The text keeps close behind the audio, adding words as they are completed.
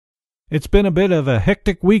It's been a bit of a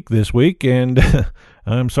hectic week this week, and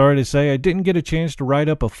I'm sorry to say I didn't get a chance to write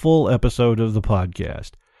up a full episode of the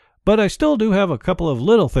podcast. But I still do have a couple of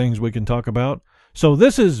little things we can talk about. So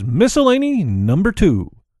this is Miscellany number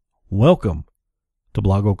 2. Welcome to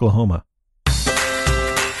Blog Oklahoma.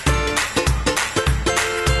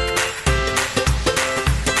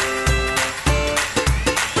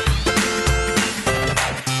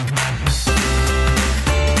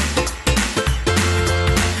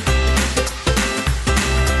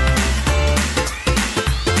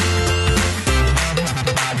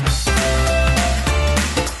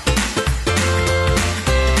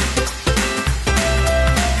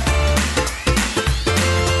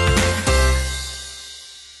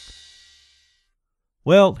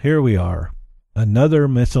 Well, here we are, another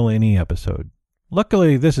Miscellany episode.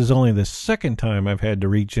 Luckily, this is only the second time I've had to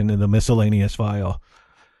reach into the miscellaneous file.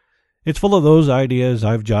 It's full of those ideas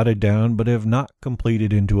I've jotted down but have not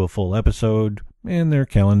completed into a full episode, and their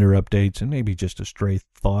calendar updates, and maybe just a stray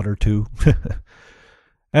thought or two.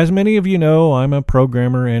 As many of you know, I'm a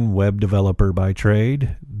programmer and web developer by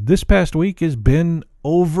trade. This past week has been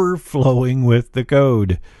overflowing with the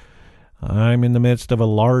code. I'm in the midst of a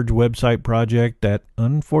large website project that,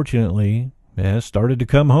 unfortunately, has started to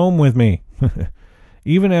come home with me.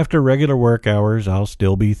 Even after regular work hours, I'll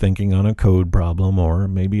still be thinking on a code problem or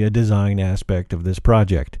maybe a design aspect of this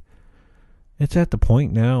project. It's at the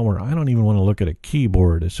point now where I don't even want to look at a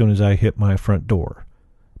keyboard as soon as I hit my front door.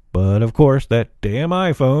 But, of course, that damn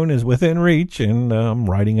iPhone is within reach, and I'm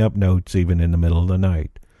writing up notes even in the middle of the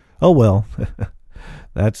night. Oh well,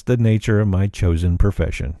 that's the nature of my chosen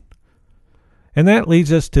profession. And that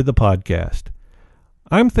leads us to the podcast.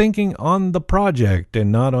 I'm thinking on the project and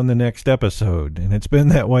not on the next episode, and it's been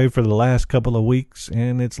that way for the last couple of weeks,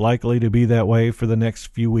 and it's likely to be that way for the next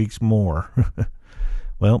few weeks more.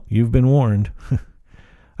 Well, you've been warned.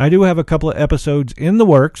 I do have a couple of episodes in the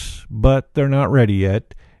works, but they're not ready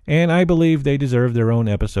yet, and I believe they deserve their own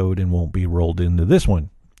episode and won't be rolled into this one.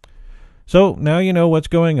 So now you know what's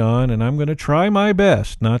going on, and I'm going to try my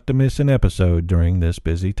best not to miss an episode during this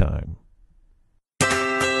busy time.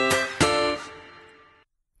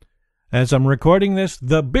 As I'm recording this,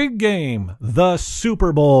 the big game, the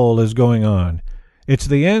Super Bowl, is going on. It's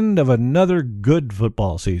the end of another good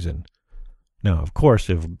football season. Now, of course,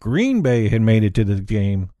 if Green Bay had made it to the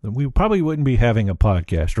game, then we probably wouldn't be having a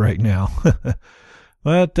podcast right now.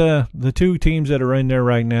 But the two teams that are in there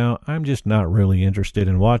right now, I'm just not really interested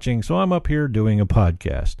in watching, so I'm up here doing a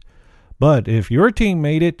podcast. But if your team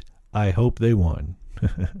made it, I hope they won.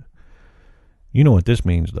 You know what this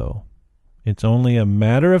means, though. It's only a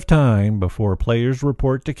matter of time before players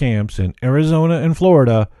report to camps in Arizona and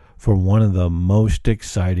Florida for one of the most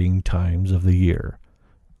exciting times of the year.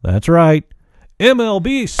 That's right,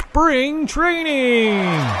 MLB Spring Training!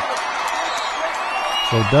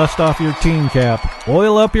 So dust off your team cap,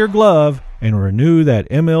 oil up your glove, and renew that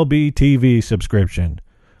MLB TV subscription.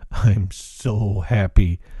 I'm so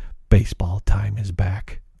happy baseball time is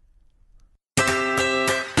back.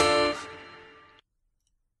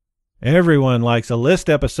 Everyone likes a list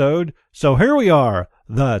episode, so here we are,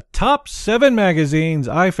 the top 7 magazines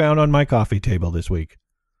I found on my coffee table this week.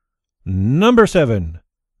 Number 7,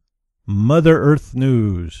 Mother Earth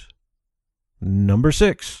News. Number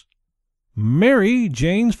 6, Mary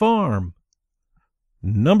Jane's Farm.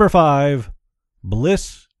 Number 5,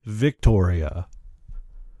 Bliss Victoria.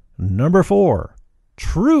 Number 4,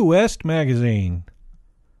 True West Magazine.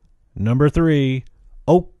 Number 3,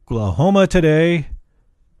 Oklahoma Today.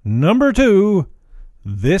 Number 2,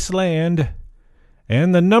 This Land.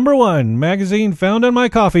 And the number 1 magazine found on my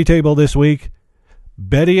coffee table this week,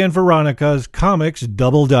 Betty and Veronica's Comics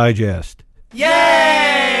Double Digest.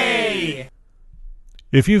 Yay!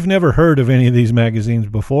 If you've never heard of any of these magazines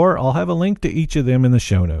before, I'll have a link to each of them in the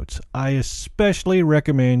show notes. I especially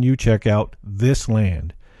recommend you check out This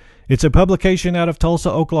Land. It's a publication out of Tulsa,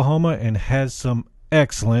 Oklahoma, and has some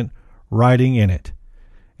excellent writing in it.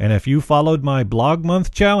 And if you followed my Blog Month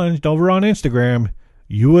Challenge over on Instagram,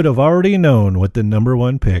 you would have already known what the number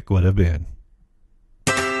 1 pick would have been.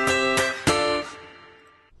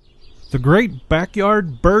 The Great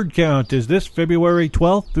Backyard Bird Count is this February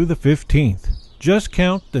 12th through the 15th. Just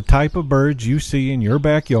count the type of birds you see in your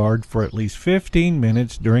backyard for at least 15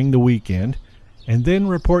 minutes during the weekend, and then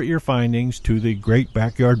report your findings to the Great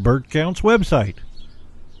Backyard Bird Count's website.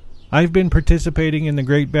 I've been participating in the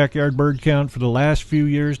Great Backyard Bird Count for the last few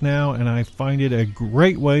years now, and I find it a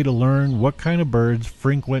great way to learn what kind of birds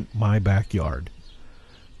frequent my backyard.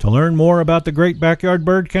 To learn more about the Great Backyard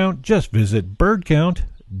Bird Count, just visit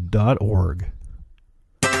birdcount.org.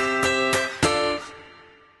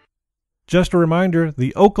 Just a reminder,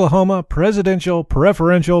 the Oklahoma Presidential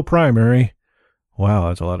Preferential Primary, wow,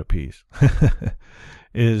 that's a lot of P's,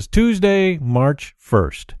 is Tuesday, March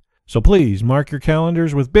 1st. So please mark your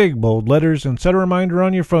calendars with big, bold letters and set a reminder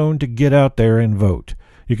on your phone to get out there and vote.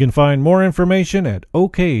 You can find more information at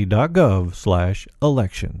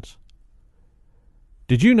ok.gov/elections.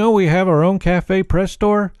 Did you know we have our own CafePress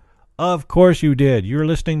Store? Of course you did. You're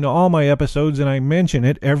listening to all my episodes and I mention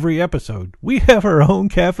it every episode. We have our own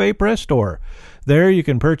CafePress Store. There you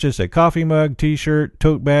can purchase a coffee mug, t-shirt,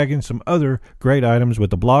 tote bag, and some other great items with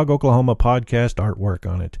the Blog Oklahoma podcast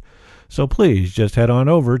artwork on it. So please just head on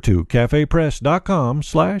over to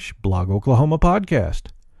cafepress.com/Blog Oklahoma podcast.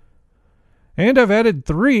 And I've added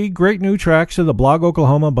 3 great new tracks to the Blog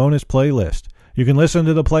Oklahoma bonus playlist. You can listen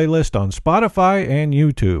to the playlist on Spotify and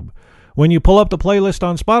YouTube. When you pull up the playlist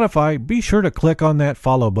on Spotify, be sure to click on that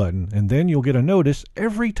follow button, and then you'll get a notice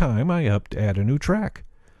every time I add a new track.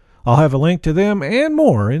 I'll have a link to them and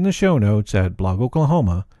more in the show notes at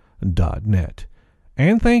blogoklahoma.net.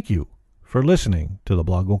 And thank you for listening to the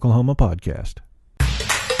Blog Oklahoma podcast.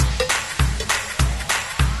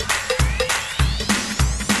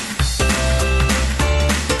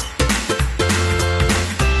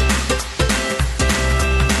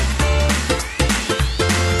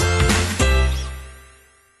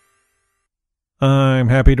 I'm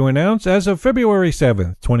happy to announce, as of February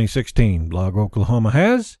 7th, 2016, Blog Oklahoma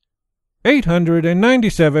has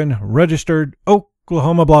 897 registered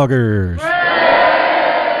Oklahoma bloggers.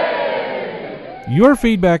 Your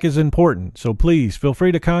feedback is important, so please feel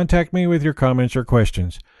free to contact me with your comments or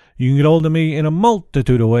questions. You can get hold of me in a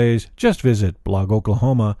multitude of ways. Just visit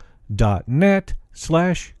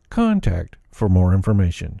blogoklahoma.net/contact for more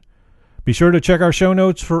information. Be sure to check our show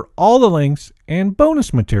notes for all the links and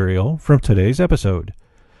bonus material from today's episode.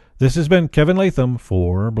 This has been Kevin Latham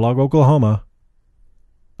for Blog Oklahoma.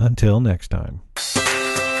 Until next time.